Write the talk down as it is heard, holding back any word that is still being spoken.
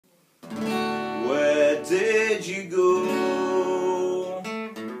did you go?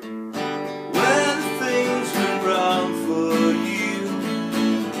 When things went wrong for you,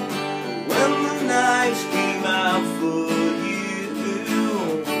 when the nights came out for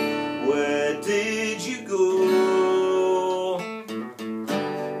you, where did you go?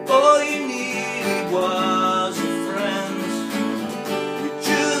 All you needed was a friend. You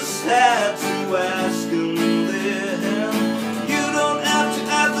just had to ask them. You don't have to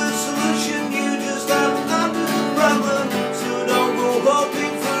have the solution, you just have to have the problem. So don't go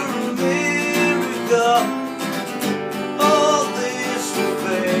hoping for a miracle. All this will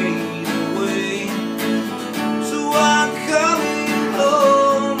fade away. So I'm coming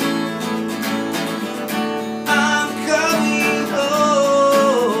home. I'm coming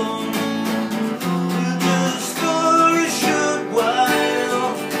home. Just for a short while.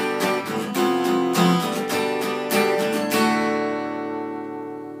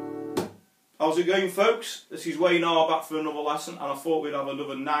 How's it going, folks? This is Wayne R back for another lesson, and I thought we'd have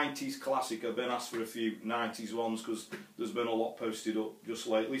another 90s classic. I've been asked for a few 90s ones because there's been a lot posted up just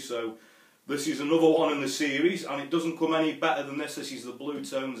lately, so this is another one in the series, and it doesn't come any better than this. This is the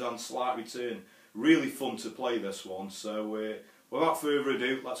Bluetones-Slight Return. Really fun to play this one, so without further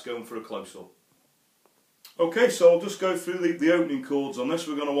ado, let's go in for a close-up. Okay, so I'll just go through the opening chords on this.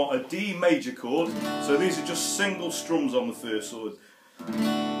 We're going to want a D major chord, so these are just single strums on the first chord.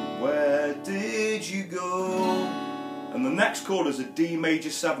 Where did you go? And the next chord is a D major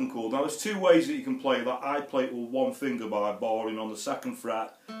 7 chord. Now there's two ways that you can play that. I play it with one finger by barring on the 2nd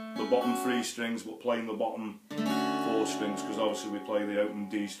fret, the bottom 3 strings, but playing the bottom 4 strings, because obviously we play the open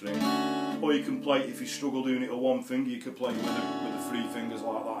D string. Or you can play, if you struggle doing it with one finger, you could play with the 3 fingers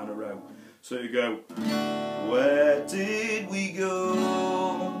like that in a row. So you go, where did we go?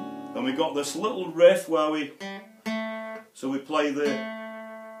 Then we got this little riff where we play the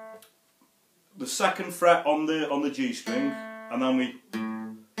 2nd fret on the G string, and then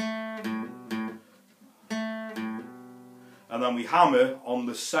we hammer on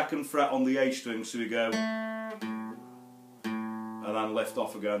the 2nd fret on the A string, so we go, and then lift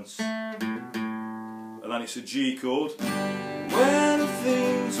off again, and then it's a G chord. When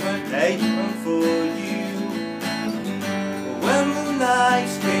things went wrong for you, when the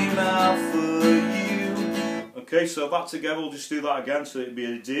nights came out for you. Okay, so that together, we'll just do that again, so it'd be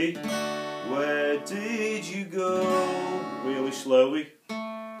a D. Where did you go? Really slowly.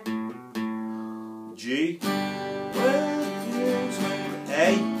 G. When things went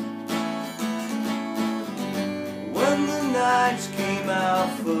A. When the nights came out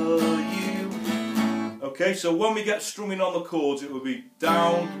for you. Okay, so when we get strumming on the chords, it would be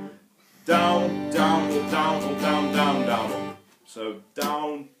down, down, down, or down, or down, down, down. So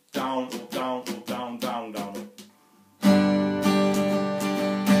down, down, or down, or down, down, down.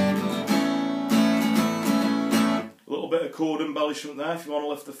 Bit of chord embellishment there if you want to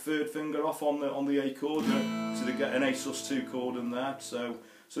lift the 3rd finger off on the A chord, so to get an A sus2 chord in there. So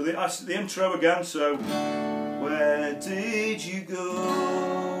that's the intro again. So where did you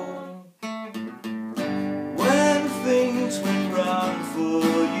go when things went wrong for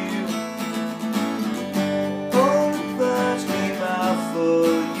you? All the birds came out for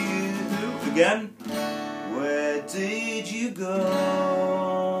you. Again, where did you go?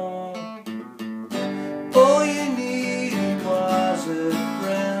 All you was a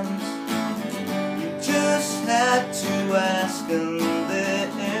friend. You just had to ask them.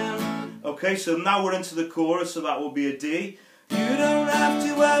 Okay, so now we're into the chorus, so that will be a D. You don't have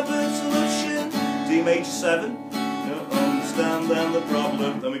to have a solution. D major 7. Don't understand then the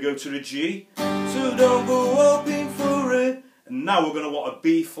problem. Then we go to the G. So don't go hoping for it. And now we're going to want a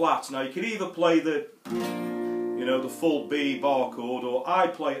B flat. Now you can either play the full B bar chord, or I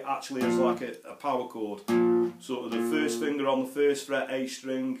play it actually as like a power chord. Sort of the 1st finger on the 1st fret A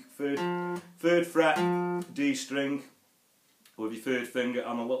string, 3rd fret D string, with your 3rd finger,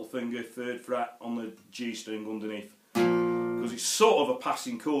 and a little finger 3rd fret on the G string underneath. Because it's sort of a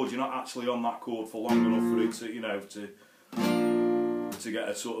passing chord. You're not actually on that chord for long enough for it to get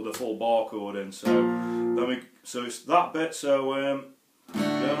a sort of the full bar chord in. So it's that bit. So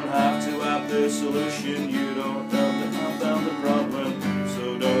don't have to have the solution. You don't have to have down the problem.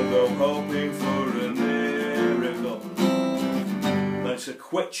 So don't go hoping for a miracle. Then it's a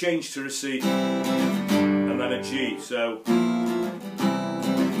quick change to a C, and then a G. So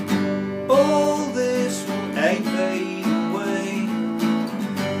all this will fade away.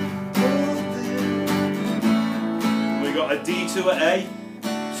 We got a D to an A.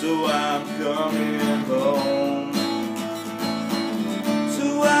 So I'm coming home. So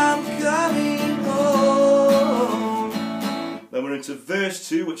I'm coming home. Then we're into verse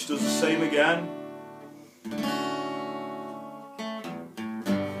 2, which does the same again.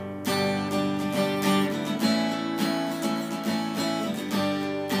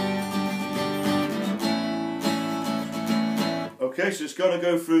 Okay, so it's going to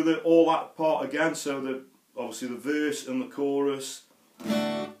go through all that part again, so obviously the verse and the chorus,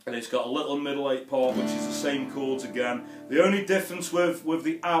 and it's got a little middle 8 part which is the same chords again. The only difference with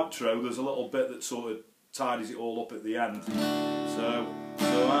the outro, there's a little bit that sort of tidies it all up at the end. So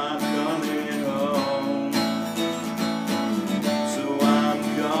I'm coming home, so I'm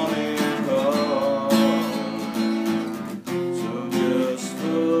coming home, so just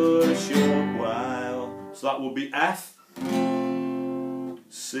for a short while. So that will be F,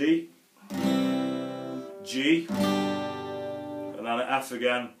 C, G, and then an F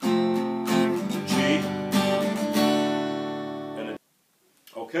again, G, and a.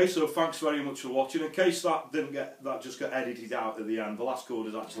 Okay, so thanks very much for watching. In case that just got edited out at the end, the last chord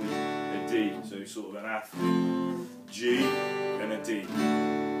is actually a D, so it's sort of an F, G, and a D.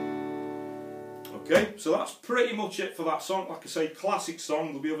 Okay, so that's pretty much it for that song. Like I say, classic song.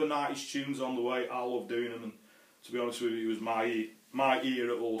 There'll be other 90s tunes on the way. I love doing them, and to be honest with you, it was my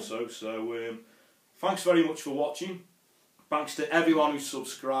era also. So thanks very much for watching. Thanks to everyone who's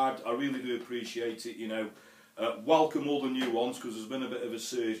subscribed. I really do appreciate it. You know, welcome all the new ones, because there's been a bit of a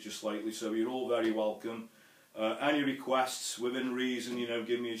surge just lately. So you're all very welcome. Any requests within reason, you know,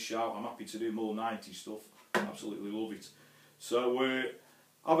 give me a shout. I'm happy to do more 90s stuff. Absolutely love it. So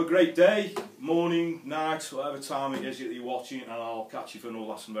have a great day, morning, night, whatever time it is that you're watching, and I'll catch you for another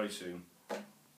lesson very soon.